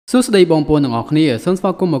សួស្តីបងប្អូនទាំងអស់គ្នាសូមស្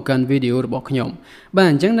វាគមន៍មកកាន់វីដេអូរបស់ខ្ញុំបាទ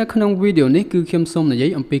អញ្ចឹងនៅក្នុងវីដេអូនេះគឺខ្ញុំសូមនិយាយ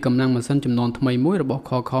អំពីកម្លាំងម៉ាស៊ីនចំនួនថ្មីមួយរបស់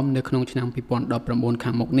Qualcomm នៅក្នុងឆ្នាំ2019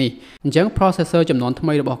ខាងមុខនេះអញ្ចឹង processor ចំនួនថ្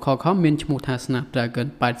មីរបស់ Qualcomm មានឈ្មោះថា Snapdragon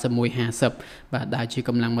 8150បាទដែលជាក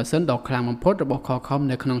ម្លាំងម៉ាស៊ីនដ៏ខ្លាំងបំផុតរបស់ Qualcomm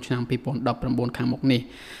នៅក្នុងឆ្នាំ2019ខាងមុខនេះ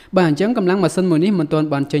បាទអញ្ចឹងកម្លាំងម៉ាស៊ីនមួយនេះមិនទាន់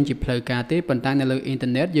បានចេញជាផ្លូវការទេប៉ុន្តែនៅលើអ៊ីនធឺ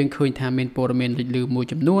ណិតយើងឃើញថាមានព័ត៌មានលេចលឺមួយ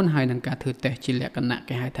ចំនួនហើយនឹងការធ្វើតេស្តជាលក្ខណៈ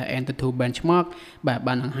គេហៅថា antutu benchmark បាទ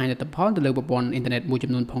បានបង្ហាញលទ្ធផលទៅលើប្រព័ន្ធអ៊ីនធឺណិតមួយ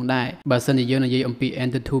ចំនួនផងដែរបើសិនជាយើងនិយាយអំពី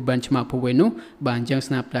antutu benchmark ពួកវានោះបាទអញ្ចឹង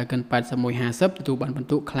Snapdragon 8150ទទួលបានពិន្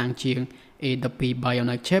ទុខ្លាំងជាង A12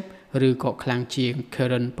 bionic chip ឬក៏ខ្លាំងជាង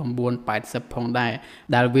Kirin 980ផងដែរ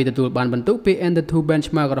ដែលវាទទួលបានពិន្ទុពី antutu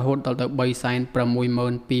benchmark រហូតដល់ទៅ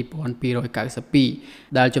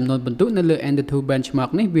 362,292 ដែលចំនួនពិន្ទុនៅលើ antutu benchmark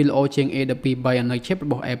នេះវាល្អជាង A12 bionic chip រ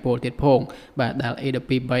បស់ Apple ទៀតផងបាទដែល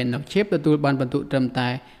A12 bionic chip ទទួលបានពិន្ទុត្រឹមតែ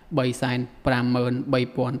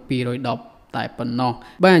 353,210 តែប៉ុណ្ណោះ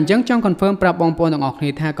បាទអញ្ចឹងចង់ confirm ប្រាប់បងប្អូនទាំងអស់គ្នា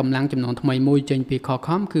ថាកម្លាំងចំនួនថ្មីមួយចេញពី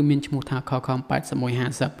Qualcomm គឺមានឈ្មោះថា Qualcomm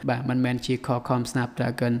 8150បាទមិនមែនជា Qualcomm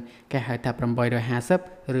Snapdragon គេហៅថា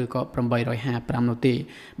850ឬក៏855នោះទេ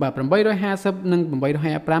បាទ850និង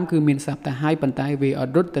855គឺមានស័ព្ទតែហើយប៉ុន្តែវាអ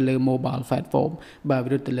ត់រត់ទៅលើ mobile platform បាទវា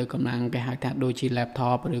រត់ទៅលើកម្លាំងគេហៅថាដូចជា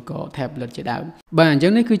laptop ឬក៏ tablet ជាដើមបាទអញ្ចឹ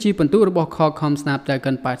ងនេះគឺជាពិន្ទុរបស់ Qualcomm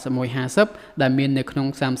Snapdragon 8150ដែលមាននៅក្នុង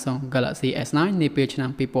Samsung Galaxy S9 នាពេលឆ្នាំ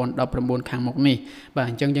2019ខាងមុខនេះបាទ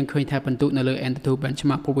អញ្ចឹងយើងឃើញថាពិន្ទុនៅលើ antutu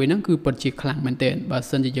benchmark ពួកវាហ្នឹងគឺពិតជាខ្លាំងមែនទែនបើ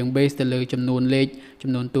សិនជាយើង base ទៅលើចំនួនលេខចំ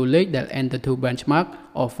នួនតួលេខដែល antutu benchmark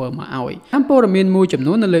offer មកឲ្យតាមព័ត៌មានមួយចំ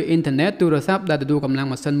នួននៅលើអ៊ីនធឺណិតទូរស័ព្ទដែលទទួលកម្លាំង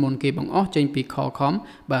ម៉ាស៊ីនមុនគេបង្អស់ចេញពី Qualcomm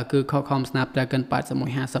បាទគឺ Qualcomm Snapdragon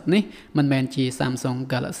 8150នេះមិនមែនជា Samsung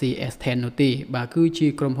Galaxy S10 នោះទេបាទគឺជា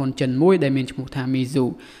ក្រុមហ៊ុនចិនមួយដែលមានឈ្មោះថា miezu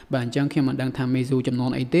បាទអញ្ចឹងខ្ញុំមិនដឹងថា miezu ចំនួ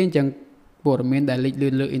នអីទេអញ្ចឹងព័ត៌មានដែលលេចលឿ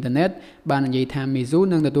នលើអ៊ីនធឺណិតបាននិយាយថា miezu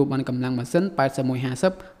នឹងទទួលបានកម្លាំងម៉ាស៊ីន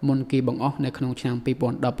8150មុនគេបង្អស់នៅក្នុងឆ្នាំ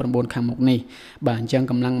2019ខាងមុខនេះបាទអញ្ចឹង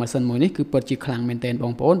កម្លាំងម៉ាស៊ីនមួយនេះគឺពិតជាខ្លាំងមែនទែនប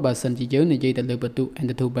ងប្អូនបើសិនជាយើងនិយាយទៅលើពិន្ទុ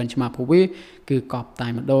antutu benchmark ពួកវាគឺកប់តែ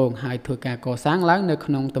ម្ដងហើយធ្វើការកសាងឡើងនៅ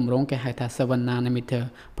ក្នុងទម្រង់គេហៅថា 7 nanometer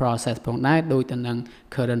process ផងដែរដូចទៅនឹង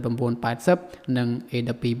Kirin 980និង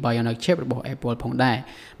A12 bionic chip របស់ Apple ផងដែរ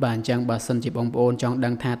បាទអញ្ចឹងបើសិនជាបងប្អូនចង់ដឹ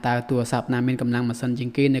ងថាតើទូរស័ព្ទណាមានកម្លាំងម៉ាស៊ីនជាង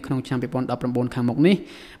គេនៅក្នុងឆ្នាំ2019ខាងមុខនេះ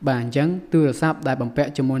បាទអញ្ចឹងទូរស័ព្ទដែលបំពាក់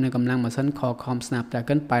ជាមួយនឹងកម្លាំងម៉ាស៊ីន Qualcomm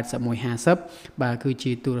Snapdragon 8150បាទគឺ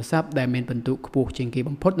ជាទូរស័ព្ទដែលមានពិន្ទុខ្ពស់ជាងគេ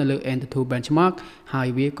បំផុតនៅលើ antutu benchmark ហើយ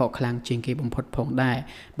វាក៏ខ្លាំងជាងគេបំផុតផងដែរ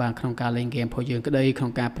បាទក្នុងការលេងហ្គេមរបស់យើងក្តីក្នុ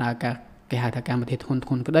ងការប្រើការគេហៅថាកម្មវិធីធ្ងន់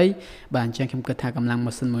ក្តីបាទអញ្ចឹងខ្ញុំគិតថាកម្លាំង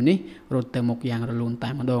ម៉ាស៊ីនមួយនេះរត់ទៅមុខយ៉ាងរលូនតែ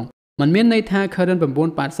ម្ដងมันមានន័យថា Kirin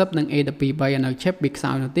 980និង A12 bionic chip វាខ្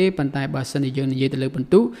សោយនោះទេប៉ុន្តែបើសិនជាយើងនិយាយទៅលើពិន្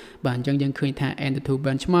ទុបាទអញ្ចឹងយើងឃើញថា antutu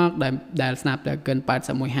benchmark ដែល Snapdragon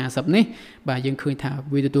 8150នេះបាទយើងឃើញថា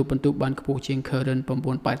វាទទួលពិន្ទុបានខ្ពស់ជាង Kirin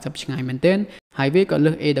 980ឆ្ងាយមែនទែនហើយវាក៏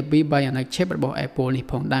លើស A12 bionic chip របស់ Apple នេះ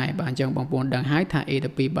ផងដែរបាទអញ្ចឹងបងប្អូនដឹងហើយថា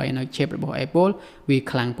A12 bionic chip របស់ Apple វា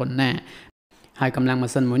ខ្លាំងប៉ុណ្ណាហើយកម្លាំងម៉ា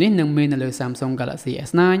ស៊ីនមួយនេះនឹងមាននៅលើ Samsung Galaxy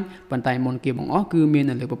S9 ប៉ុន្តែមុនគេបង្អស់គឺមាន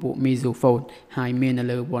នៅលើពពួក miezu phone ហើយមាននៅ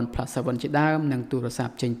លើ OnePlus 7ជាដើមនិងទូរស័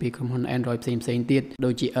ព្ទចេញពីក្រុមហ៊ុន Android ផ្សេងៗទៀតដូ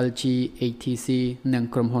ចជា LG HTC និង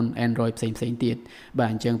ក្រុមហ៊ុន Android ផ្សេងៗទៀតបាទ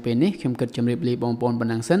អញ្ចឹងពេលនេះខ្ញុំគិតជម្រាបលាបងប្អូនប៉ុ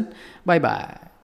ណ្ណឹងសិនបាយបាយ